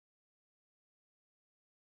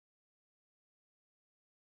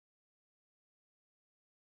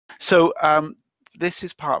So this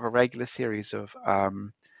is part of a regular series of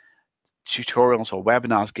tutorials or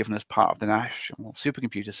webinars given as part of the National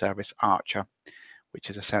Supercomputer Service, Archer,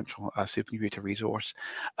 which is a central supercomputer resource.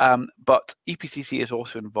 But EPCC is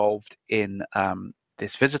also involved in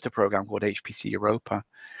this visitor program called HPC-Europa,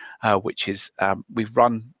 which is we've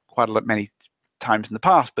run quite many times in the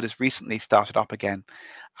past, but it's recently started up again.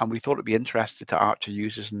 And we thought it'd be interesting to Archer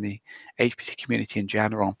users and the HPC community in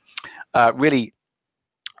general, really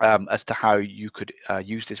as to how you could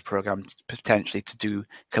use this program potentially to do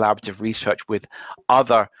collaborative research with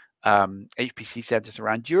other HPC centers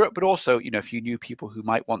around Europe, but also, if you knew people who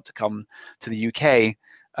might want to come to the UK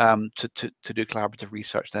to do collaborative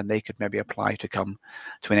research, then they could maybe apply to come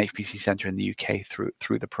to an HPC center in the UK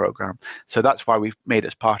through the program. So that's why we've made it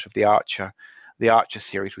as part of the Archer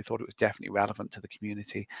series. We thought it was definitely relevant to the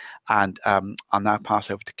community, and I'll now pass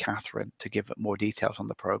over to Catherine to give more details on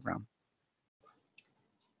the program.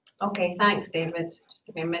 Okay, thanks, David. Just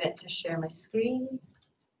give me a minute to share my screen.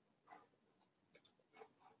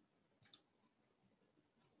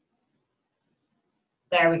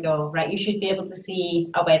 There we go. Right, you should be able to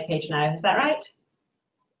see a web page now. Is that right?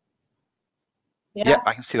 Yeah? Yep,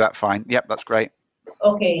 I can see that fine. Yep, that's great.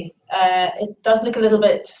 Okay, it does look a little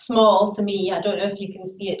bit small to me. I don't know if you can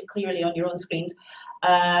see it clearly on your own screens.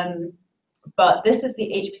 But this is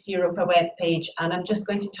the HPC-Europa web page, and I'm just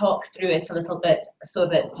going to talk through it a little bit so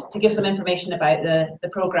that to give some information about the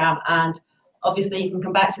program, and obviously you can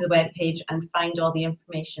come back to the web page and find all the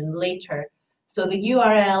information later. So the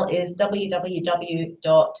URL is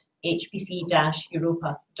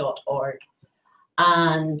www.hpc-europa.org,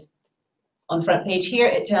 and on the front page here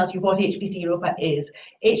it tells you what HPC-Europa is.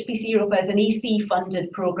 HPC-Europa is an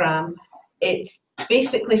EC-funded program. It's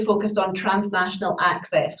basically focused on transnational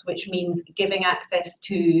access, which means giving access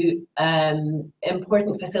to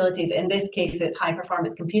important facilities. In this case, it's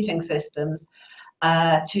high-performance computing systems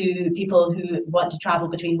to people who want to travel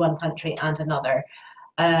between one country and another.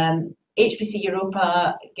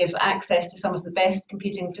 HPC-Europa gives access to some of the best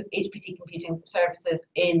HPC computing services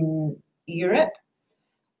in Europe.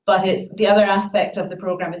 But the other aspect of the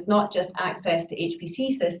program is not just access to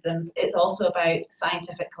HPC systems, it's also about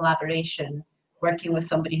scientific collaboration, working with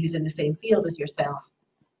somebody who's in the same field as yourself.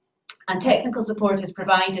 And technical support is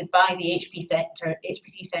provided by the HPC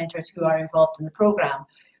centers who are involved in the program.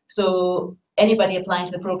 So anybody applying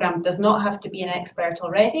to the program does not have to be an expert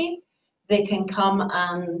already. They can come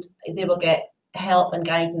and they will get help and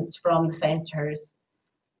guidance from the centers,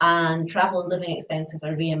 and travel and living expenses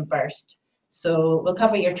are reimbursed. So we'll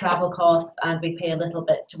cover your travel costs, and we pay a little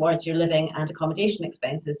bit towards your living and accommodation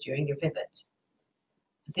expenses during your visit.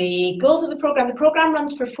 The goals of the program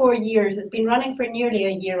runs for 4 years. It's been running for nearly a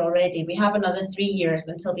year already. We have another 3 years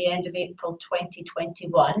until the end of April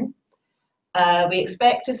 2021. We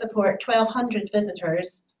expect to support 1,200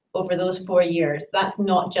 visitors over those 4 years. That's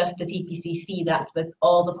not just at EPCC, that's with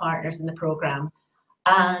all the partners in the program.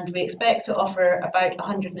 And we expect to offer about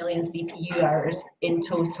 100 million CPU hours in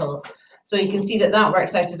total. So you can see that that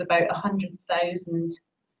works out as about 100,000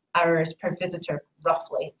 hours per visitor,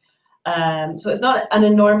 roughly. So it's not an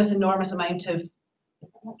enormous amount of.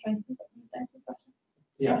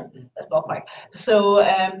 Yeah, that's ballpark. So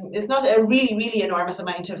it's not a really enormous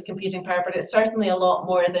amount of computing power, but it's certainly a lot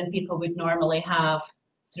more than people would normally have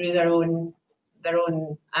through their own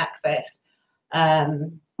access.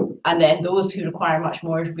 And then those who require much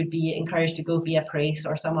more would be encouraged to go via Prace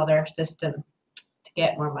or some other system to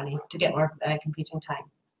get more money, to get more computing time.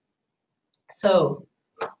 So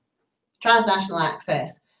transnational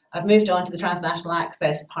access. I've moved on to the transnational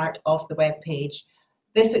access part of the web page.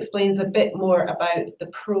 This explains a bit more about the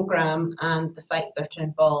program and the sites that are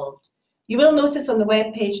involved. You will notice on the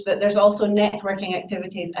web page that there's also networking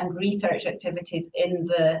activities and research activities in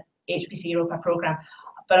the HPC-Europa program,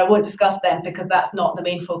 but I won't discuss them because that's not the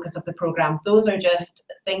main focus of the program. Those are just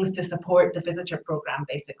things to support the visitor program,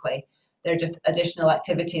 basically. They're just additional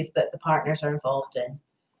activities that the partners are involved in.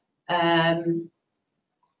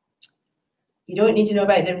 You don't need to know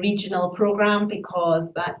about the regional program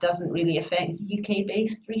because that doesn't really affect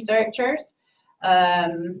UK-based researchers.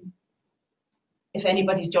 If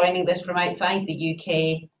anybody's joining this from outside the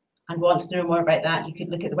UK and wants to know more about that, you could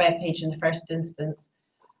look at the web page in the first instance.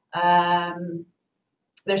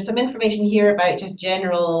 There's some information here about just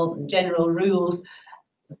general rules.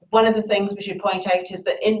 One of the things we should point out is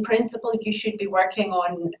that in principle you should be working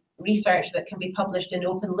on research that can be published in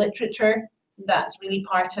open literature. That's really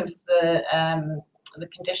part of the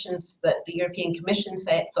conditions that the European Commission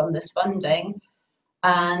sets on this funding.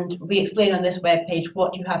 And we explain on this webpage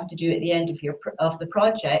what you have to do at the end of the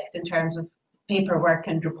project in terms of paperwork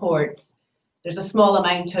and reports There's a small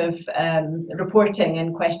amount of reporting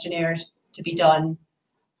and questionnaires to be done,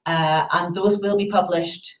 and those will be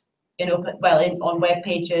published on web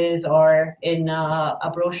pages or in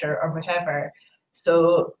a brochure or whatever.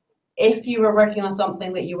 So if you were working on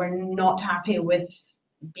something that you were not happy with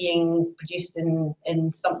being produced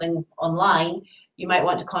in something online, you might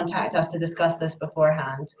want to contact us to discuss this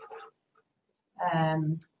beforehand.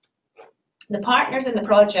 The partners in the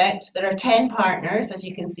project, there are 10 partners, as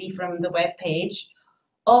you can see from the web page.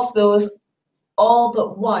 Of those, all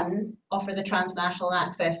but one offer the transnational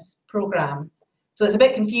access programme. So it's a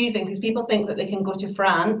bit confusing because people think that they can go to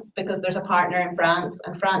France because there's a partner in France,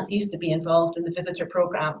 and France used to be involved in the visitor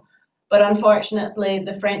programme. But unfortunately,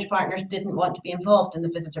 the French partners didn't want to be involved in the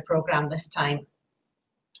visitor programme this time.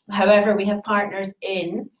 However, we have partners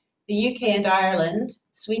in the UK and Ireland,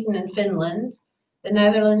 Sweden and Finland, the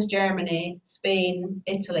Netherlands, Germany, Spain,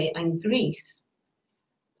 Italy and Greece.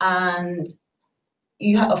 And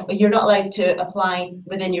you're not allowed to apply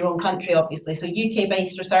within your own country, obviously. So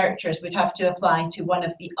UK-based researchers would have to apply to one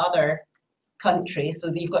of the other countries.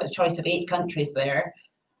 So you've got a choice of 8 countries there.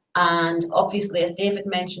 And obviously, as David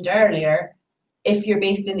mentioned earlier, if you're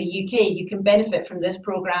based in the UK, you can benefit from this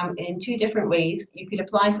programme in 2 different ways. You could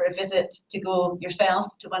apply for a visit to go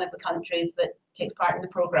yourself to one of the countries that takes part in the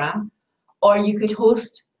programme, or you could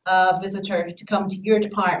host a visitor to come to your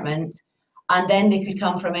department, and then they could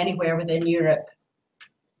come from anywhere within Europe.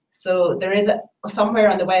 So there is somewhere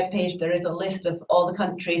on the web page, there is a list of all the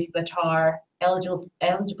countries that are eligible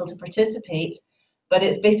to participate, but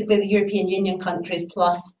it's basically the European Union countries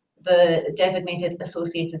plus the designated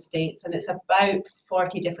associated states, and it's about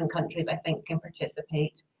 40 different countries, I think, can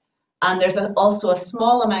participate. And there's also a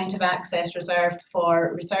small amount of access reserved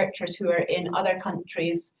for researchers who are in other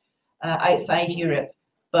countries outside Europe,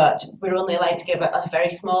 but we're only allowed to give a very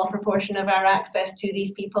small proportion of our access to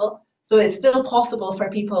these people. So it's still possible for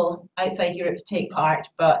people outside Europe to take part,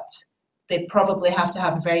 but they probably have to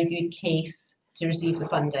have a very good case to receive the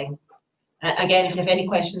funding. Again, if you have any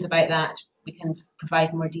questions about that, we can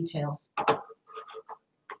provide more details.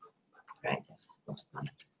 Right, lost mine.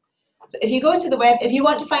 So if you go to the web, if you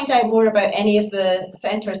want to find out more about any of the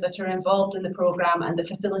centres that are involved in the programme and the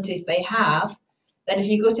facilities they have, then if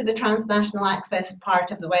you go to the transnational access part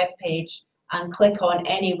of the web page and click on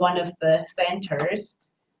any one of the centres,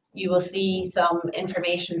 you will see some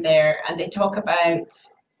information there, and they talk about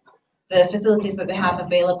the facilities that they have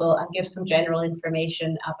available and give some general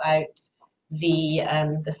information about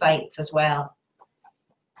the sites as well.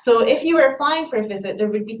 So if you were applying for a visit, there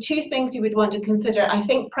would be 2 things you would want to consider. I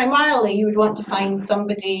think primarily you would want to find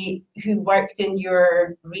somebody who worked in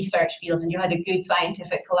your research field and you had a good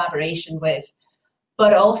scientific collaboration with.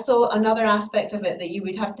 But also another aspect of it that you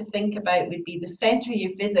would have to think about would be the centre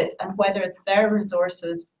you visit and whether their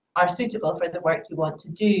resources are suitable for the work you want to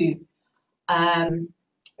do.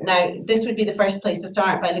 Now, this would be the first place to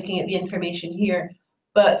start by looking at the information here,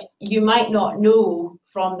 but you might not know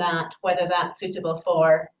from that whether that's suitable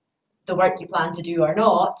for the work you plan to do or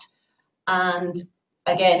not. And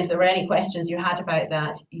again, if there were any questions you had about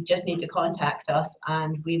that, you just need to contact us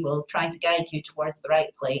and we will try to guide you towards the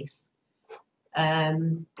right place.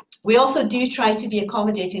 We also do try to be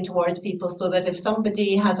accommodating towards people so that if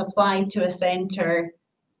somebody has applied to a centre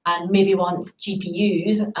and maybe wants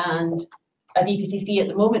GPUs, and at EPCC at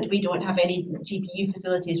the moment we don't have any GPU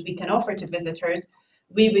facilities we can offer to visitors,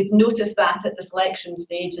 we would notice that at the selection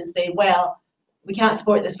stage and say, well, we can't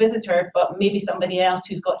support this visitor, but maybe somebody else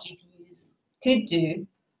who's got GPUs could do.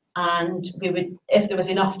 And we would, if there was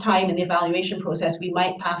enough time in the evaluation process, we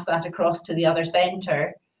might pass that across to the other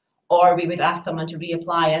centre, or we would ask someone to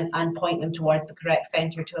reapply and point them towards the correct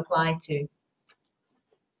centre to apply to.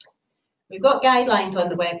 We've got guidelines on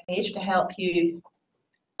the web page to help you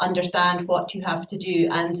understand what you have to do,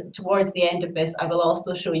 and towards the end of this I will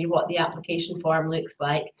also show you what the application form looks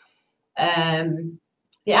like.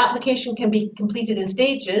 The application can be completed in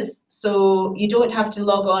stages, so you don't have to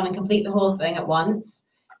log on and complete the whole thing at once.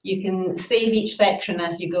 You can save each section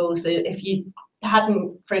as you go, so if you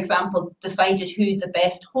hadn't, for example, decided who the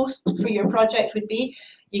best host for your project would be,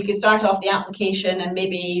 you could start off the application and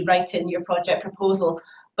maybe write in your project proposal,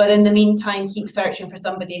 but in the meantime keep searching for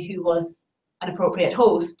somebody who was an appropriate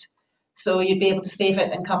host. So you'd be able to save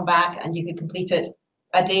it and come back and you could complete it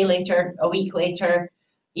a day later, a week later,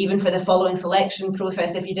 even for the following selection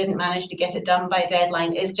process. If you didn't manage to get it done by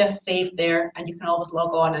deadline, it's just saved there and you can always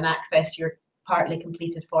log on and access your partly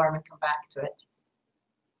completed form and come back to it.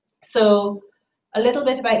 So a little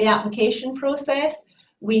bit about the application process.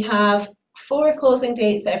 We have 4 closing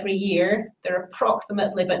dates every year. They're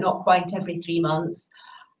approximately, but not quite, every 3 months.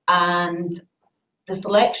 And the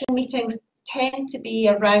selection meetings tend to be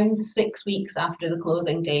around 6 weeks after the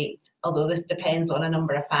closing date, although this depends on a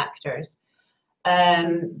number of factors.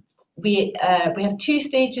 We have 2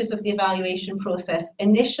 stages of the evaluation process.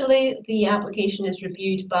 Initially, the application is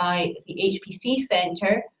reviewed by the HPC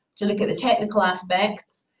Centre to look at the technical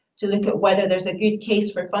aspects, to look at whether there's a good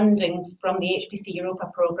case for funding from the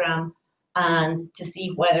HPC-Europa programme, and to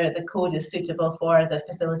see whether the code is suitable for the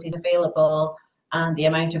facilities available and the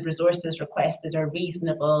amount of resources requested are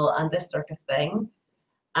reasonable and this sort of thing.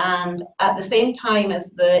 And at the same time as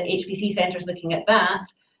the HPC Centre is looking at that,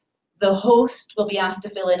 the host will be asked to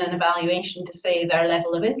fill in an evaluation to say their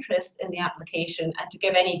level of interest in the application and to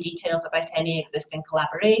give any details about any existing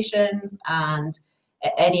collaborations and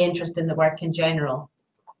any interest in the work in general.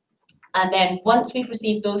 And then once we've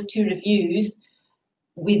received those 2 reviews,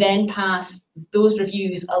 we then pass those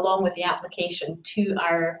reviews along with the application to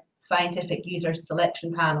our Scientific Users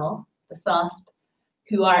Selection Panel, the SUSP,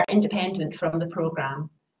 who are independent from the programme.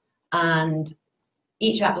 And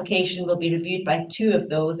each application will be reviewed by 2 of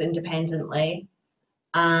those independently,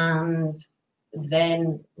 and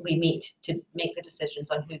then we meet to make the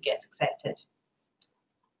decisions on who gets accepted.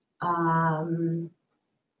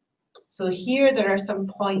 So here there are some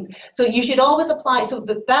points. So you should always apply, so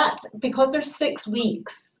that because there's 6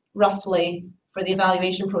 weeks roughly for the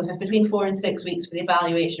evaluation process, between 4 and 6 weeks for the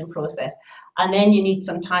evaluation process, and then you need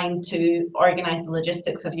some time to organise the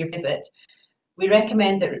logistics of your visit. We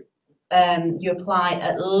recommend that you apply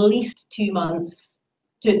at least 2 months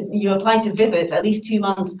you apply to visit at least 2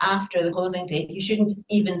 months after the closing date. You shouldn't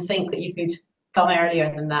even think that you could come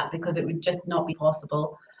earlier than that, because it would just not be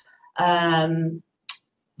possible.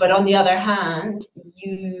 But on the other hand,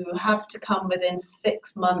 you have to come within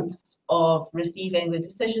 6 months of receiving the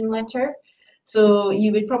decision letter. So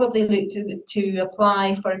you would probably look to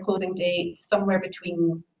apply for a closing date somewhere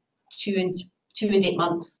between 2 and 8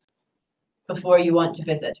 months before you want to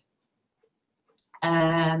visit.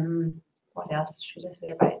 What else should I say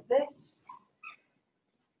about this?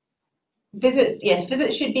 Visits, yes,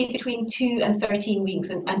 visits should be between 2 and 13 weeks,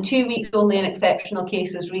 and 2 weeks only in exceptional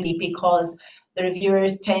cases, really, because the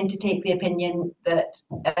reviewers tend to take the opinion that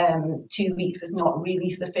 2 weeks is not really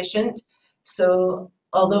sufficient. So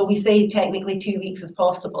although we say technically 2 weeks is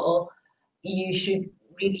possible, you should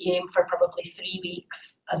really aim for probably 3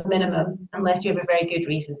 weeks as a minimum, unless you have a very good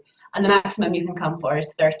reason. And the maximum you can come for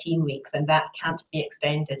is 13 weeks, and that can't be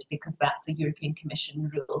extended because that's a European Commission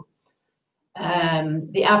rule.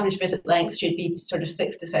 The average visit length should be sort of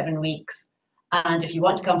 6 to 7 weeks. And if you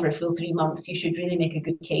want to come for a full 3 months, you should really make a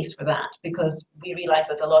good case for that, because we realise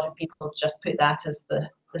that a lot of people just put that as the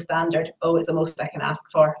standard. Oh, it's the most I can ask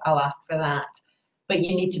for, I'll ask for that. But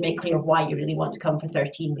you need to make clear why you really want to come for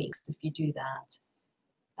 13 weeks if you do that.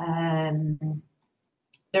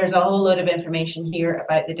 There's a whole lot of information here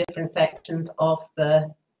about the different sections of the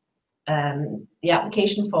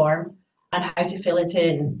application form and how to fill it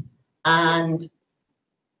in. And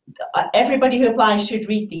everybody who applies should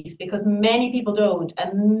read these, because many people don't,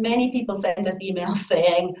 and many people send us emails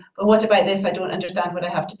saying, but what about this? I don't understand what I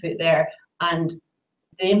have to put there. And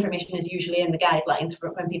the information is usually in the guidelines for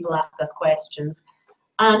when people ask us questions.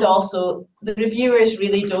 And also, the reviewers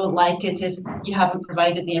really don't like it if you haven't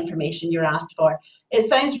provided the information you're asked for. It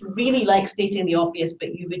sounds really like stating the obvious,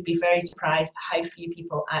 but you would be very surprised how few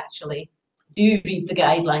people actually do read the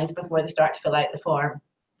guidelines before they start to fill out the form.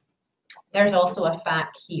 There's also a FAQ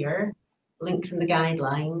here, linked from the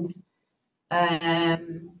guidelines.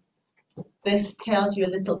 This tells you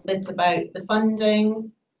a little bit about the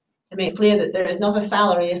funding. It makes clear that there is not a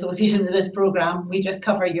salary associated with this programme. We just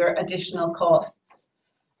cover your additional costs.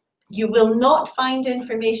 You will not find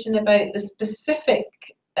information about the specific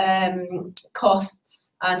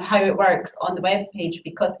costs and how it works on the web page,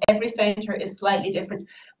 because every centre is slightly different.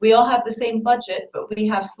 We all have the same budget, but we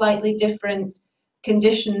have slightly different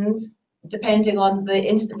conditions depending on the,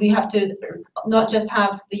 we have to not just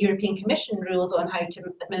have the European Commission rules on how to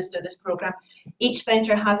administer this programme. Each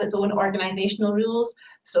centre has its own organisational rules.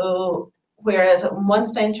 So whereas at one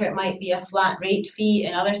centre it might be a flat rate fee,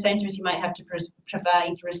 in other centres you might have to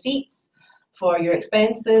provide receipts for your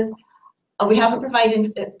expenses. And we haven't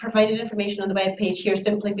provided information on the web page here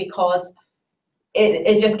simply because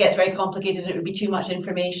it just gets very complicated. It would be too much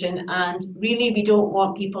information, and really we don't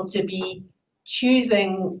want people to be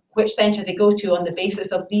choosing which centre they go to on the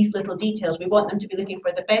basis of these little details. We want them to be looking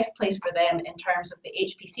for the best place for them in terms of the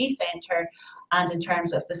HPC centre and in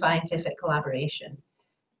terms of the scientific collaboration.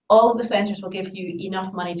 All of the centres will give you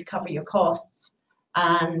enough money to cover your costs,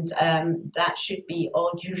 and that should be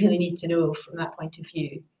all you really need to know from that point of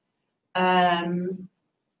view.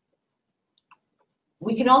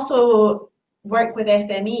 We can also work with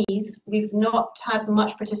SMEs. We've not had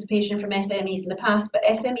much participation from SMEs in the past, but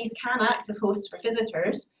SMEs can act as hosts for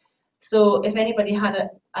visitors. So if anybody had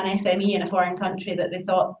an SME in a foreign country that they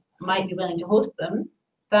thought might be willing to host them,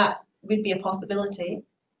 that would be a possibility.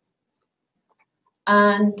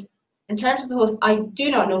 And in terms of the host, I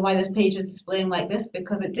do not know why this page is displaying like this,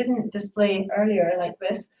 because it didn't display earlier like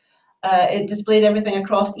this. It displayed everything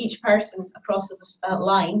across each person across a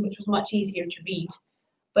line, which was much easier to read.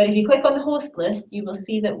 But if you click on the host list, you will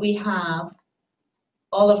see that we have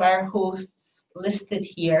all of our hosts listed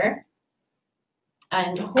here.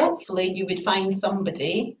 And hopefully you would find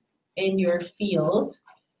somebody in your field.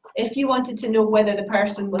 If you wanted to know whether the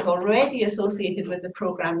person was already associated with the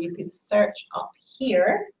program, you could search up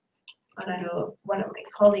here. And I know one of my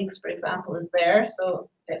colleagues, for example, is there. So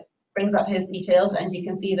it brings up his details and you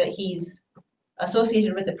can see that he's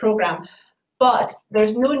associated with the program. But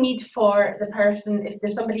there's no need for the person, if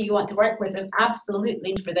there's somebody you want to work with, there's absolutely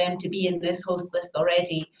need for them to be in this host list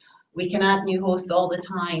already. We can add new hosts all the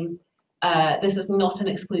time. This is not an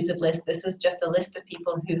exclusive list. This is just a list of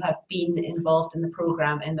people who have been involved in the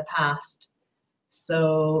program in the past.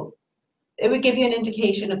 So it would give you an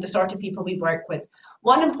indication of the sort of people we work with.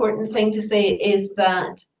 One important thing to say is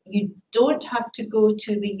that you don't have to go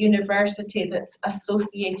to the university that's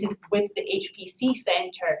associated with the HPC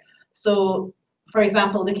Centre. So, for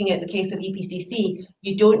example, looking at the case of EPCC,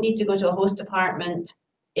 you don't need to go to a host department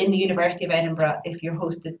in the University of Edinburgh if you're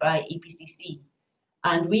hosted by EPCC.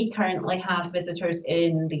 And we currently have visitors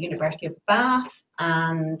in the University of Bath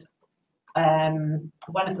and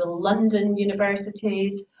one of the London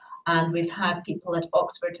universities, and we've had people at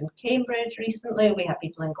Oxford and Cambridge recently. We have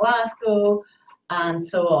people in Glasgow and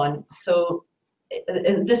so on. So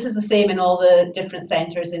this is the same in all the different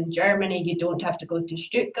centres. In Germany, you don't have to go to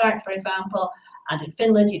Stuttgart, for example, and in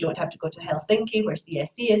Finland, you don't have to go to Helsinki, where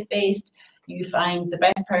CSC is based. You find the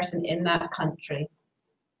best person in that country.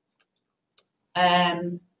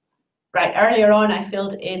 Right, earlier on, I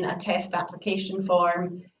filled in a test application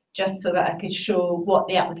form just so that I could show what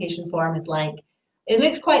the application form is like. It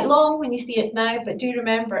looks quite long when you see it now, but do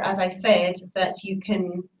remember, as I said, that you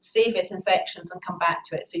can save it in sections and come back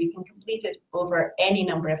to it. So you can complete it over any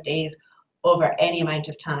number of days, over any amount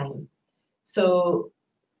of time. So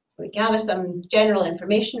we gather some general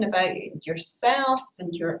information about yourself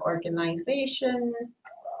and your organization,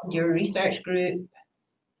 your research group.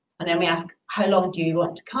 And then we ask, how long do you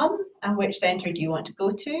want to come and which centre do you want to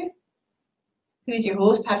go to? Who's your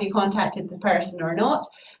host? Have you contacted the person or not?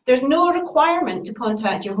 There's no requirement to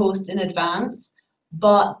contact your host in advance,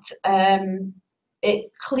 but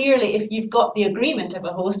it clearly, if you've got the agreement of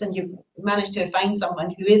a host and you've managed to find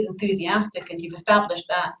someone who is enthusiastic and you've established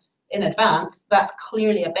that in advance, that's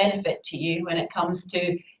clearly a benefit to you when it comes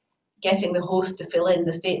to getting the host to fill in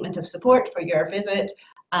the statement of support for your visit.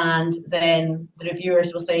 And then the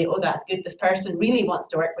reviewers will say, oh, that's good, this person really wants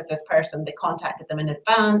to work with this person, they contacted them in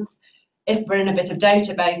advance. If we're in a bit of doubt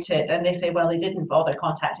about it, then they say, well, they didn't bother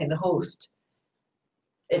contacting the host.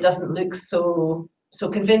 It doesn't look so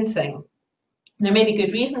convincing. There may be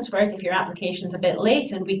good reasons for it if your application's a bit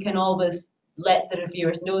late, and we can always let the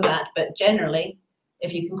reviewers know that, but generally,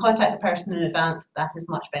 if you can contact the person in advance, that is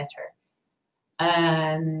much better.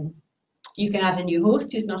 You can add a new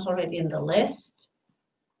host who's not already in the list,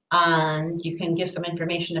 and you can give some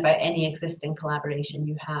information about any existing collaboration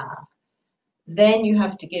you have. Then you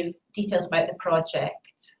have to give details about the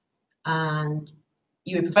project, and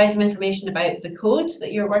you would provide some information about the code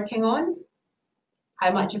that you're working on,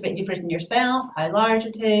 how much of it you've written yourself, how large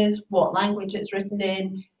it is, what language it's written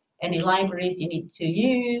in, any libraries you need to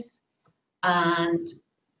use, and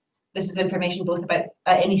this is information both about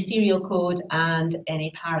any serial code and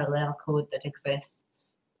any parallel code that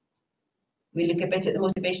exists. We look a bit at the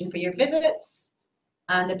motivation for your visits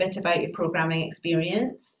and a bit about your programming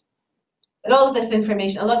experience. But all of this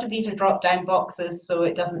information, a lot of these are drop-down boxes, so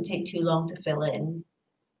it doesn't take too long to fill in.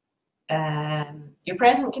 Your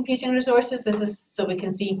present computing resources, this is so we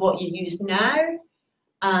can see what you use now,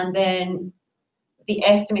 and then the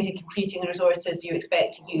estimated computing resources you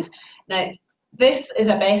expect to use. Now, this is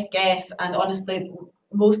a best guess, and honestly,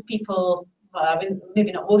 most people, well,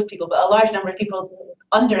 maybe not most people, but a large number of people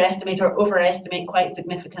underestimate or overestimate quite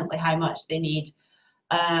significantly how much they need.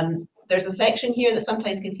 There's a section here that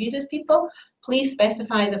sometimes confuses people. Please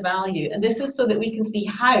specify the value, and this is so that we can see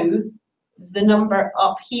how the number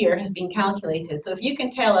up here has been calculated. So if you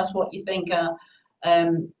can tell us what you think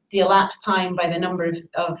the elapsed time by the number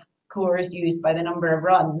of cores used by the number of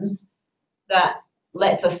runs, that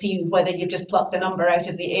lets us see whether you've just plucked a number out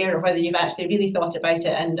of the air or whether you've actually really thought about it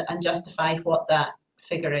and justified what that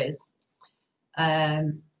figure is.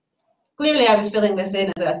 Going clearly I was filling this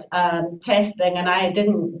in as a test thing, and I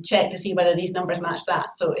didn't check to see whether these numbers match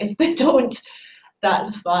that. So if they don't,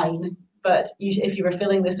 that's fine. But if you were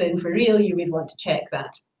filling this in for real, you would want to check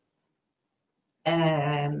that.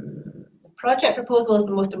 The project proposal is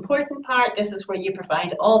the most important part. This is where you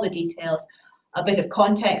provide all the details, a bit of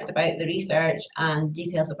context about the research and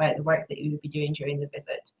details about the work that you would be doing during the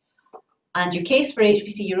visit. And your case for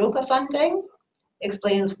HPC-Europa funding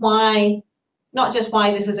explains why, not just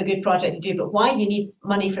why this is a good project to do, but why you need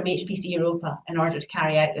money from HPC-Europa in order to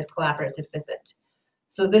carry out this collaborative visit.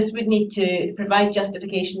 So this would need to provide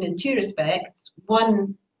justification in two respects.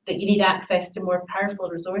 One, that you need access to more powerful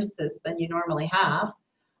resources than you normally have,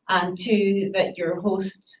 and two, that your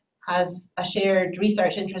host has a shared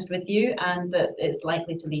research interest with you and that it's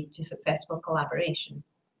likely to lead to successful collaboration.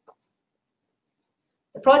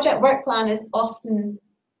 The project work plan is often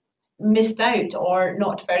missed out or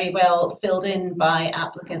not very well filled in by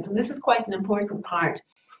applicants, and this is quite an important part.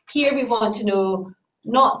 Here we want to know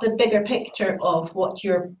not the bigger picture of what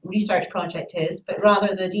your research project is, but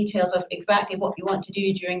rather the details of exactly what you want to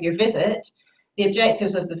do during your visit, the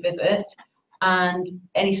objectives of the visit, and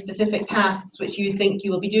any specific tasks which you think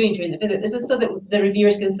you will be doing during the visit. This is so that the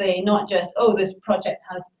reviewers can say not just, oh, this project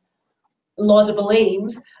has laudable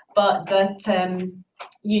aims, but that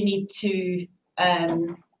you need to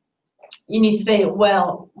say,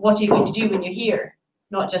 well, what are you going to do when you're here?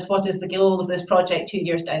 Not just what is the goal of this project 2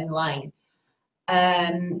 years down the line.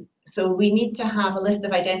 So we need to have a list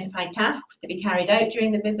of identified tasks to be carried out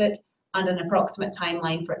during the visit and an approximate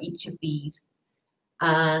timeline for each of these.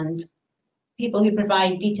 And people who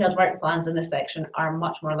provide detailed work plans in this section are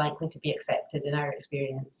much more likely to be accepted in our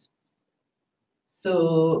experience.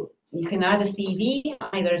 So you can add a CV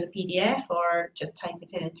either as a PDF or just type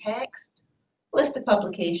it in text, list of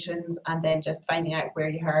publications, and then just finding out where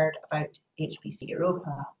you heard about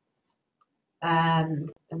HPC-Europa.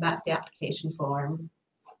 And that's the application form.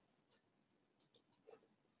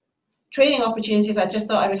 Training opportunities, I just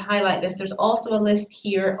thought I would highlight this. There's also a list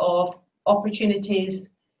here of opportunities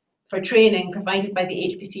for training provided by the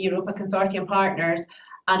HPC-Europa consortium partners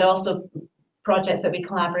and also projects that we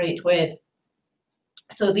collaborate with.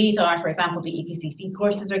 So these are, for example, the EPCC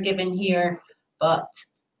courses are given here, but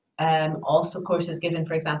also courses given,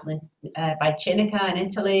 for example, by Cinica in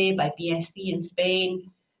Italy, by BSc in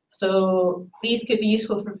Spain. So these could be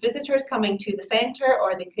useful for visitors coming to the centre,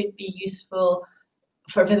 or they could be useful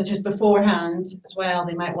for visitors beforehand as well.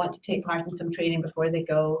 They might want to take part in some training before they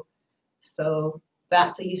go. So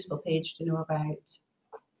that's a useful page to know about.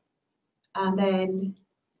 And then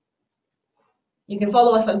you can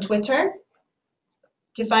follow us on Twitter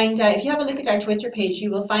to find out. If you have a look at our Twitter page,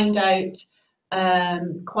 you will find out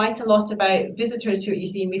quite a lot about visitors who you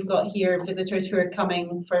see. We've got here visitors who are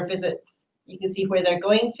coming for visits. You can see where they're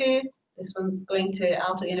going to. This one's going to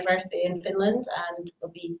Aalto University in Finland and will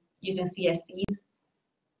be using CSC's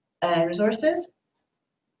resources.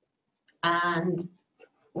 And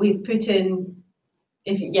we've put in,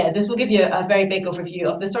 this will give you a very big overview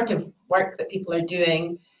of the sort of work that people are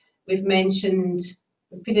doing. We've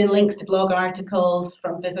put in links to blog articles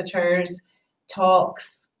from visitors,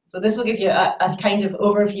 talks. So this will give you a kind of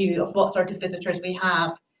overview of what sort of visitors we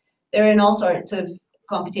have. They're in all sorts of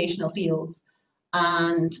computational fields.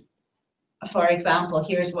 And for example,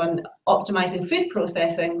 here's one, optimizing food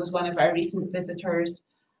processing was one of our recent visitors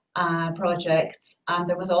projects. And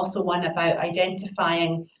there was also one about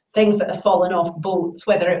identifying things that have fallen off boats,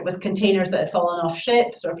 whether it was containers that had fallen off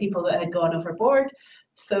ships or people that had gone overboard.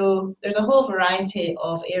 So there's a whole variety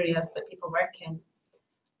of areas that people work in.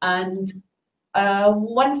 And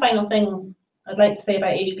one final thing I'd like to say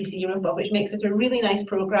about HPC-Europa, which makes it a really nice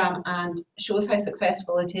program and shows how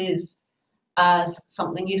successful it is as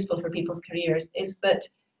something useful for people's careers, is that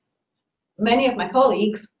many of my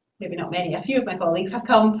colleagues, maybe not many, a few of my colleagues have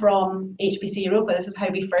come from HPC-Europa. This is how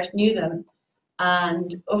we first knew them.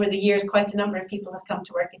 And over the years, quite a number of people have come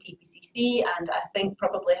to work at EPCC, and I think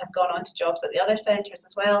probably have gone on to jobs at the other centres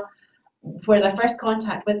as well, where their first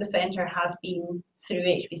contact with the centre has been through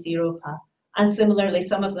HPC-Europa. And similarly,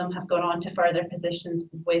 some of them have gone on to further positions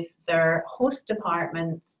with their host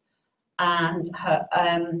departments and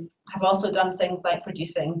have also done things like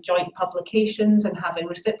producing joint publications and having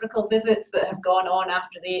reciprocal visits that have gone on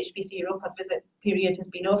after the HPC-Europa visit period has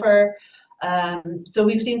been over. So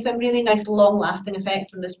we've seen some really nice long-lasting effects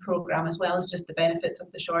from this programme, as well as just the benefits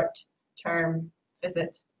of the short-term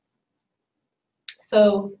visit.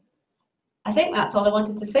 So I think that's all I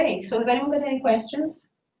wanted to say. So has anyone got any questions?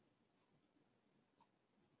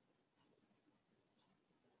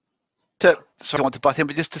 So I want to butt in,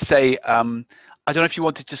 but just to say, I don't know if you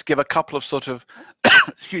want to just give a couple of sort of,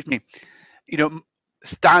 excuse me,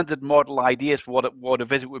 standard model ideas for what a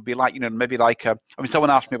visit would be like. Maybe like, I mean, someone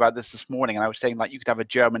asked me about this morning, and I was saying like you could have a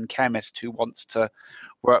German chemist who wants to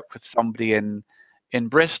work with somebody in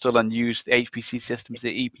Bristol and use the HPC systems,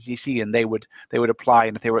 the EPCC, and they would apply,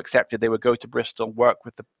 and if they were accepted, they would go to Bristol, work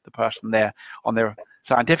with the person there on their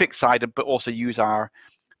scientific side, but also use our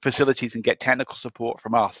facilities and get technical support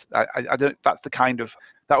from us. I don't. That's the kind of,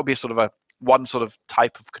 that would be sort of one sort of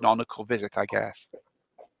type of canonical visit, I guess.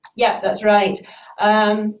 Yeah, that's right.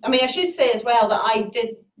 I mean, I should say as well that I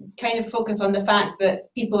did kind of focus on the fact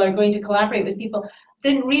that people are going to collaborate with people.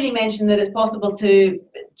 Didn't really mention that it's possible to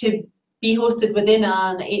be hosted within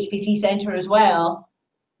an HPC centre as well.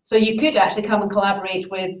 So you could actually come and collaborate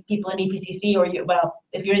with people in EPCC, or well,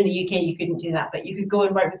 if you're in the UK, you couldn't do that, but you could go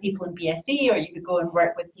and work with people in BSc, or you could go and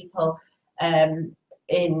work with people in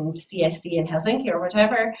CSC in Helsinki or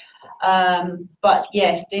whatever. But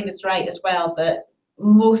yes, David's right as well that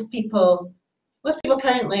most people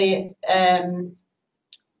currently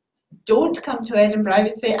don't come to Edinburgh. I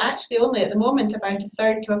would say actually only at the moment about a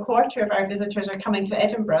third to a quarter of our visitors are coming to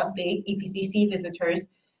Edinburgh, the EPCC visitors.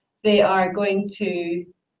 They are going to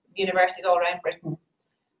universities all around Britain,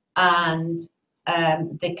 and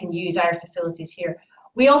they can use our facilities here.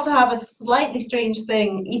 We also have a slightly strange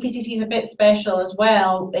thing. EPCC is a bit special as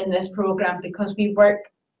well in this programme because we work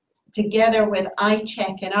together with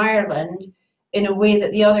iCheck in Ireland in a way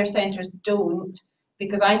that the other centres don't,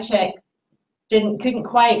 because iCheck couldn't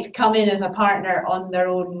quite come in as a partner on their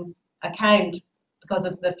own account because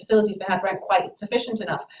of the facilities they had weren't quite sufficient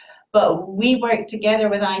enough. But we work together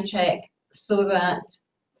with iCheck so that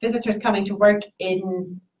visitors coming to work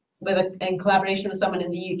in collaboration with someone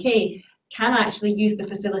in the UK can actually use the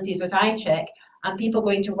facilities at iCheck, and people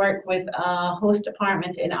going to work with a host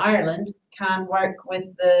department in Ireland can work with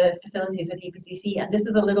the facilities at EPCC. And this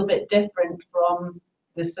is a little bit different from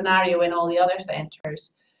the scenario in all the other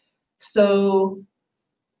centres. So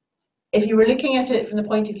if you were looking at it from the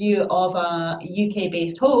point of view of a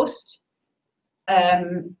UK-based host,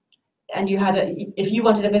 and you had if you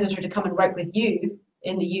wanted a visitor to come and work with you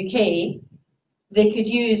in the UK, they could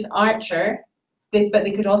use Archer, but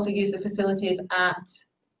they could also use the facilities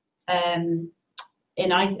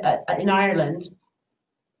in Ireland,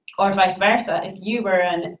 or vice versa. If you were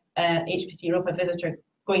an HPC-Europa visitor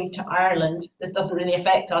going to Ireland, this doesn't really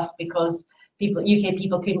affect us because UK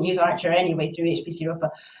people couldn't use Archer anyway through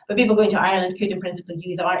HPC-Europa, but people going to Ireland could in principle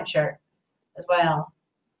use Archer as well.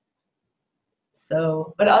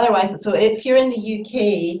 So, but otherwise, so if you're in the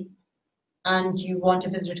UK and you want a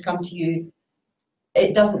visitor to come to you,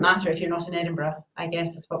 it doesn't matter if you're not in Edinburgh, I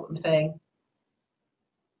guess is what I'm saying.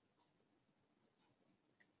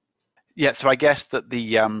 Yeah, so I guess that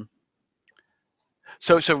the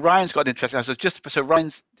so Ryan's got interesting. So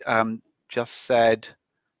Ryan's just said,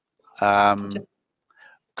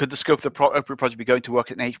 could the scope of the project be going to work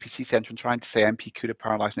at an HPC centre and trying to say MP could have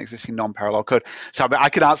paralysed an existing non-parallel code? So I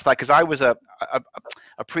could answer that because I was a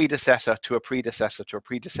predecessor to a predecessor to a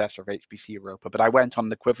predecessor of HPC-Europa, but I went on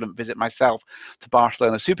an equivalent visit myself to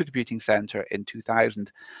Barcelona Supercomputing Centre in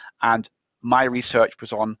 2000, and my research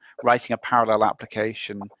was on writing a parallel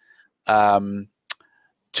application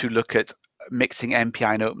to look at mixing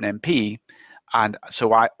MPI and OpenMP, and so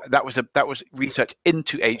that was research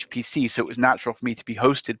into HPC. So it was natural for me to be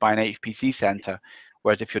hosted by an HPC center.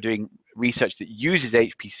 Whereas if you're doing research that uses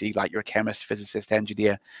HPC, like you're a chemist, physicist,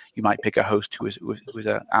 engineer, you might pick a host who was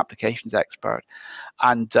an applications expert.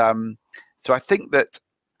 And so I think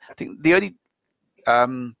the only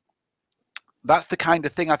that's the kind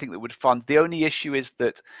of thing I think that would fund. The only issue is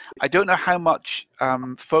that I don't know how much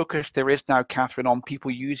focus there is now, Catherine, on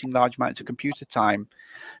people using large amounts of computer time,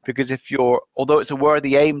 because although it's a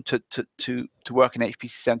worthy aim to work in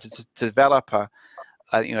HPC center to develop a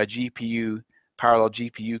GPU parallel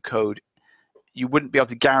GPU code, you wouldn't be able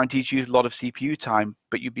to guarantee to use a lot of CPU time,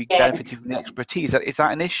 but you'd be benefiting from the expertise. Is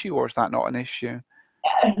that an issue, or is that not an issue?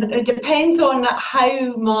 It depends on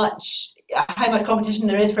how much competition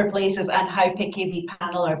there is for places and how picky the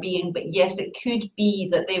panel are being. But yes, it could be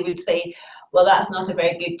that they would say, well, that's not a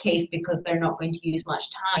very good case because they're not going to use much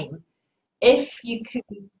time. If you could,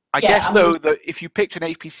 I guess though that if you picked an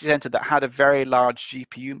HPC center that had a very large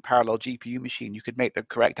parallel GPU machine, you could make the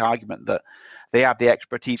correct argument that they have the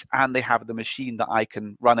expertise and they have the machine that I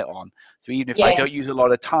can run it on. So even if I don't use a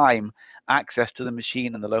lot of time, access to the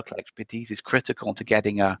machine and the local expertise is critical to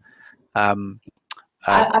getting a. I'm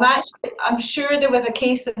sure there was a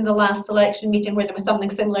case in the last selection meeting where there was something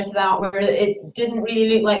similar to that, where it didn't really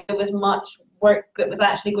look like there was much work that was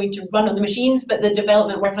actually going to run on the machines, but the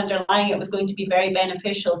development work underlying it was going to be very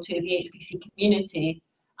beneficial to the HPC community,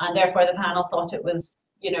 and therefore the panel thought it was,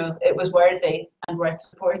 you know, it was worthy and worth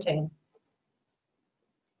supporting.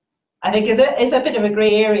 I think it's a bit of a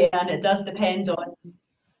grey area, and it does depend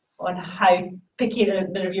on how picky the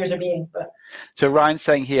reviewers are being. But so Ryan's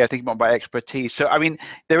saying here, thinking about my expertise. So I mean,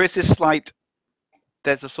 there is this slight,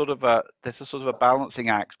 there's a sort of a balancing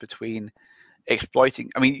act between exploiting.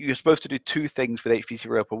 I mean, you're supposed to do two things with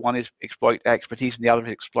HPC-Europa. One is exploit expertise, and the other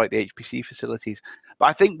is exploit the HPC facilities. But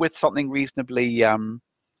I think with something reasonably,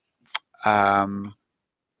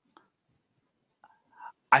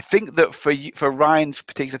 I think that for Ryan's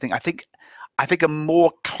particular thing, I think a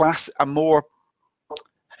more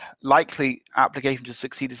likely application to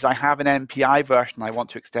succeed is I have an MPI version. I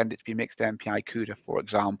want to extend it to be mixed MPI CUDA, for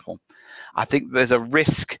example. I think there's a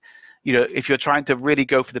risk, you know, if you're trying to really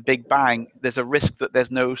go for the big bang, there's a risk that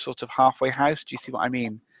there's no sort of halfway house. Do you see what I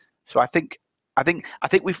mean? So I think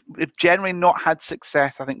we've generally not had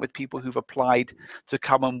success, I think, with people who've applied to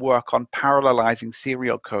come and work on parallelizing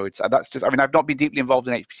serial codes. And that's just, I mean, I've not been deeply involved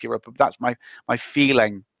in HPC-Europa, but that's my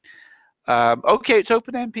feeling. Okay, it's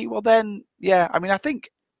OpenMP. Well then, yeah, I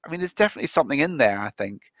mean, there's definitely something in there, I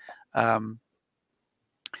think.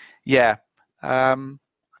 Yeah, I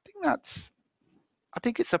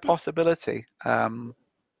think it's a possibility. It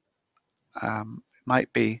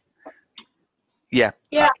might be, yeah.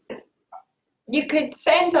 Yeah. You could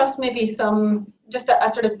send us maybe just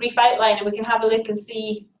a sort of brief outline, and we can have a look and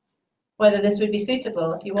see whether this would be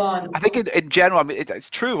suitable if you want. I think in general, I mean, it's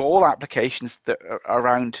true of all applications that are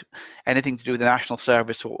around anything to do with the national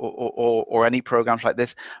service or any programs like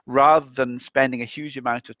this. Rather than spending a huge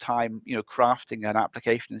amount of time, you know, crafting an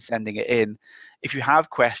application and sending it in, if you have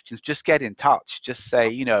questions, just get in touch. Just say,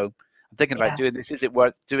 you know, I'm thinking about doing this. Is it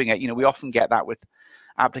worth doing it? You know, we often get that with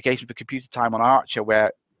applications for computer time on Archer,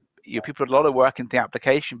 where, you know, people put a lot of work into the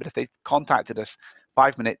application, but if they contacted us,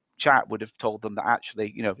 5-minute chat would have told them that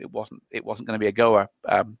actually, you know, it wasn't going to be a goer.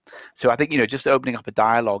 So I think, you know, just opening up a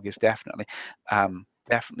dialogue is definitely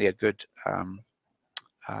a good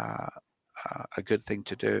thing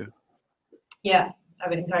to do. Yeah, I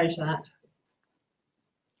would encourage that.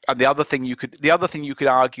 And the other thing you could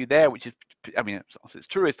argue there, which is, I mean, it's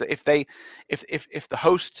true, is that if the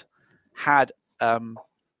host had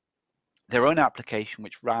their own application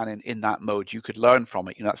which ran in that mode, you could learn from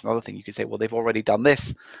it. You know, that's another thing. You could say, well, they've already done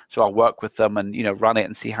this, so I'll work with them and, you know, run it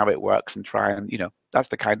and see how it works and try and, you know, that's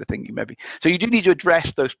the kind of thing you maybe. So you do need to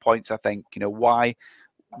address those points, I think. You know, why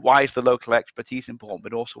is the local expertise important,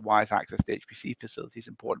 but also why is access to HPC facilities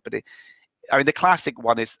important? But I mean, the classic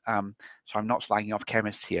one is, so I'm not slagging off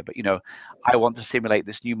chemists here, but, you know, I want to simulate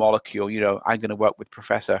this new molecule. You know, I'm going to work with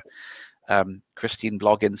Professor Christine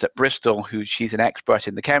Bloggins at Bristol, she's an expert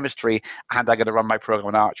in the chemistry, and I'm going to run my program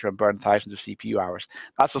on Archer and burn thousands of CPU hours.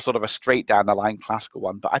 That's a sort of a straight down the line classical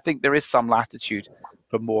one, but I think there is some latitude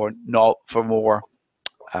for ones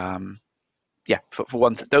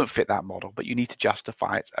that don't fit that model, but you need to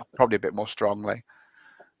justify it probably a bit more strongly.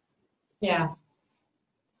 Yeah.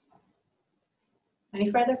 Any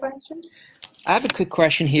further questions? I have a quick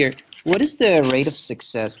question here. What is the rate of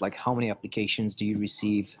success? Like, how many applications do you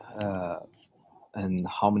receive, and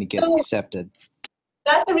how many get accepted?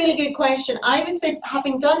 That's a really good question. I would say,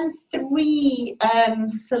 having done 3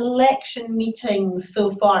 selection meetings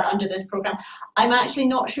so far under this program, I'm actually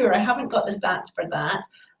not sure. I haven't got the stats for that.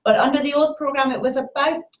 But under the old program, it was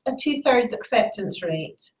about a 2/3 acceptance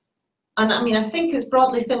rate. And I mean, I think it's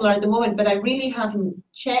broadly similar at the moment, but I really haven't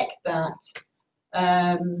checked that.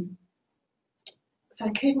 So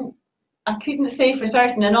I couldn't say for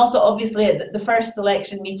certain. And also, obviously, at the first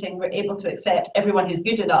selection meeting, we're able to accept everyone who's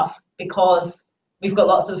good enough because we've got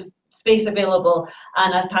lots of space available.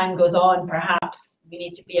 And as time goes on, perhaps we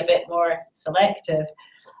need to be a bit more selective.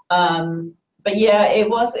 But yeah, it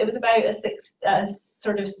was about a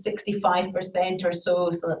sort of 65% or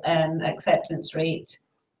so acceptance rate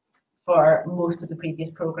for most of the previous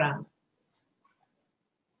program.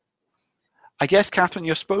 I guess, Catherine,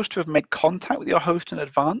 you're supposed to have made contact with your host in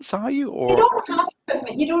advance, are you? Or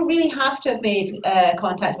you don't really have to have made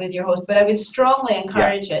contact with your host, but I would strongly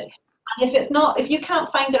encourage it. And if you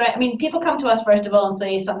can't find the right, I mean, people come to us first of all and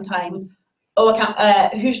say sometimes, oh, I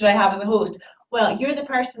can't, who should I have as a host? Well, you're the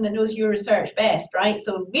person that knows your research best, right?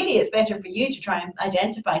 So really it's better for you to try and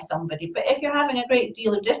identify somebody. But if you're having a great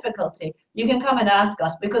deal of difficulty, you can come and ask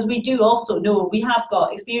us, because we do also know, we have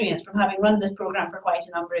got experience from having run this program for quite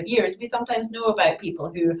a number of years. We sometimes know about people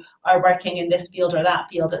who are working in this field or that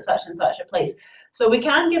field at such and such a place. So we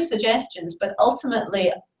can give suggestions, but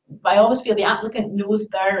ultimately I always feel the applicant knows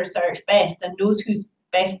their research best and knows who's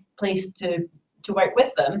best place to work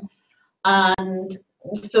with them. And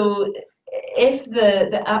so if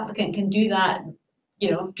the applicant can do that,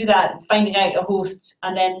 finding out a host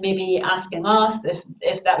and then maybe asking us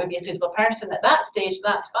if that would be a suitable person at that stage,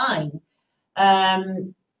 that's fine.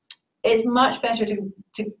 It's much better to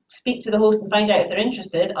speak to the host and find out if they're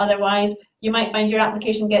interested. Otherwise, you might find your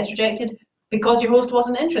application gets rejected because your host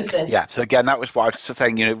wasn't interested. Yeah, so again, that was what I was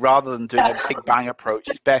saying, rather than doing a big bang approach,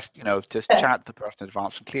 it's best, just chat to the person in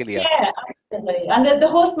advance and clearly. Yeah, absolutely. And the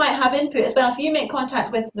host might have input as well. If you make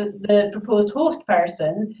contact with the proposed host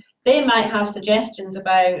person, they might have suggestions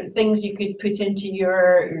about things you could put into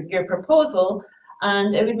your proposal,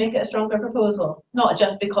 and it would make it a stronger proposal. Not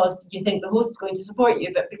just because you think the host is going to support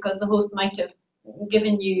you, but because the host might have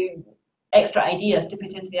given you extra ideas to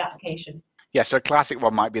put into the application. Yeah, so a classic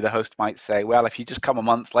one might be the host might say, well, if you just come a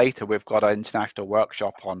month later, we've got an international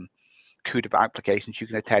workshop on CUDA applications you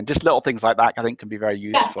can attend. Just little things like that I think can be very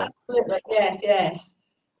useful. Yeah, absolutely. Yes,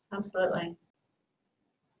 absolutely.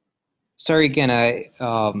 Sorry again, I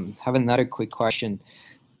have another quick question.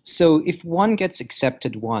 So if one gets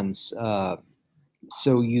accepted once,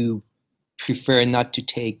 so you prefer not to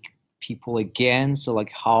take people again? So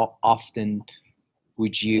like how often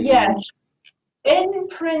would you? Yes. In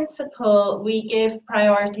principle, we give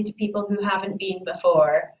priority to people who haven't been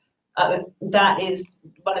before. That is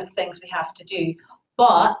one of the things we have to do.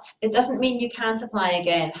 But it doesn't mean you can't apply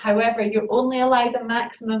again. However, you're only allowed a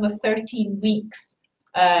maximum of 13 weeks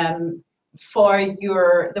for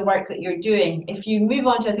the work that you're doing. If you move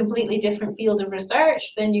on to a completely different field of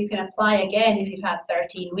research, then you can apply again if you've had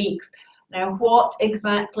 13 weeks. Now, what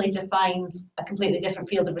exactly defines a completely different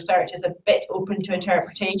field of research is a bit open to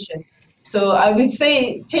interpretation. So I would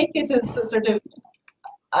say take it as sort of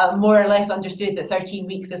more or less understood that 13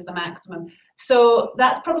 weeks is the maximum. So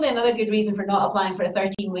that's probably another good reason for not applying for a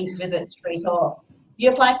 13-week visit straight off. If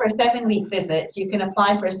you apply for a 7-week visit, you can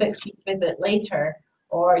apply for a 6-week visit later,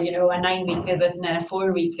 or a 9-week visit and then a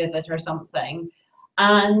 4-week visit or something.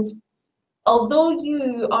 And although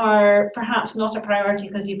you are perhaps not a priority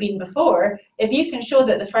because you've been before, if you can show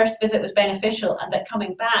that the first visit was beneficial and that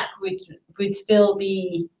coming back would still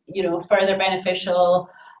be, further beneficial,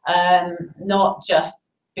 not just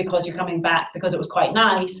because you're coming back because it was quite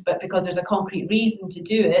nice, but because there's a concrete reason to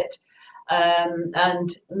do it,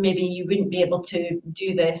 and maybe you wouldn't be able to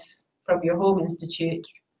do this from your home institute,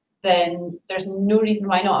 then there's no reason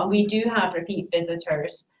why not. And we do have repeat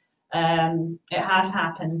visitors. It has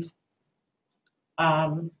happened.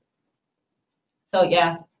 So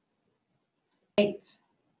yeah. Right.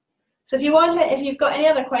 So if you've got any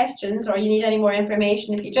other questions or you need any more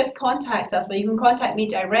information, if you just contact us, well, you can contact me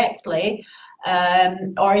directly,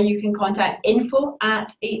 or you can contact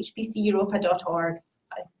info@hpceuropa.org,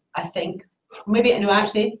 I think. Maybe, no,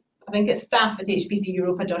 actually, I think it's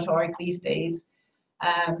staff@hpceuropa.org these days.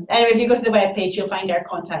 Anyway, if you go to the webpage, you'll find our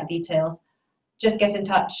contact details. Just get in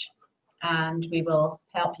touch and we will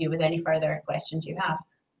help you with any further questions you have.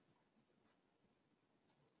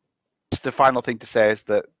 The final thing to say is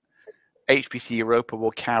that HPC-Europa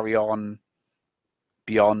will carry on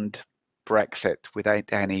beyond Brexit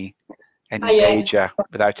without any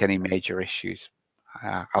major issues,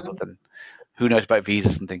 other than who knows about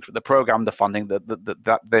visas and things. But the program, the funding,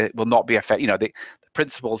 that will not be affected. The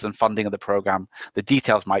principles and funding of the program, the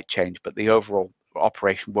details might change, but the overall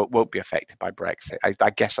operation won't be affected by Brexit. I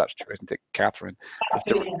guess that's true, isn't it, Catherine?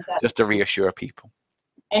 Just to reassure people.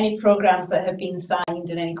 Any programs that have been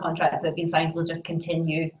signed and any contracts that have been signed will just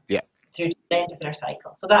continue through to the end of their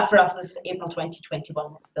cycle. So that for us is April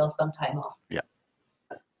 2021. It's still some time off. Yeah.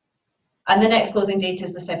 And the next closing date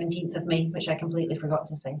is the 17th of May, which I completely forgot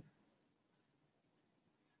to say.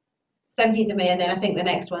 17th of May, and then I think the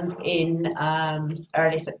next one's in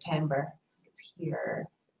early September. It's here.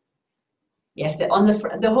 Yes, on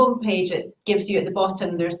the home page, it gives you at the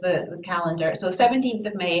bottom, there's the calendar. So 17th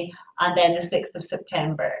of May and then the 6th of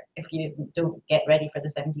September, if you don't get ready for the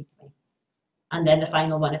 17th of May. And then the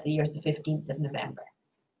final one of the year is the 15th of November.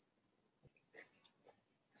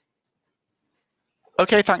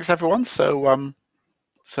 Okay, thanks everyone. So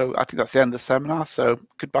so I think that's the end of the seminar. So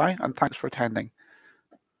goodbye and thanks for attending.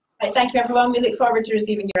 Right, thank you everyone. We look forward to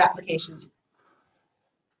receiving your applications.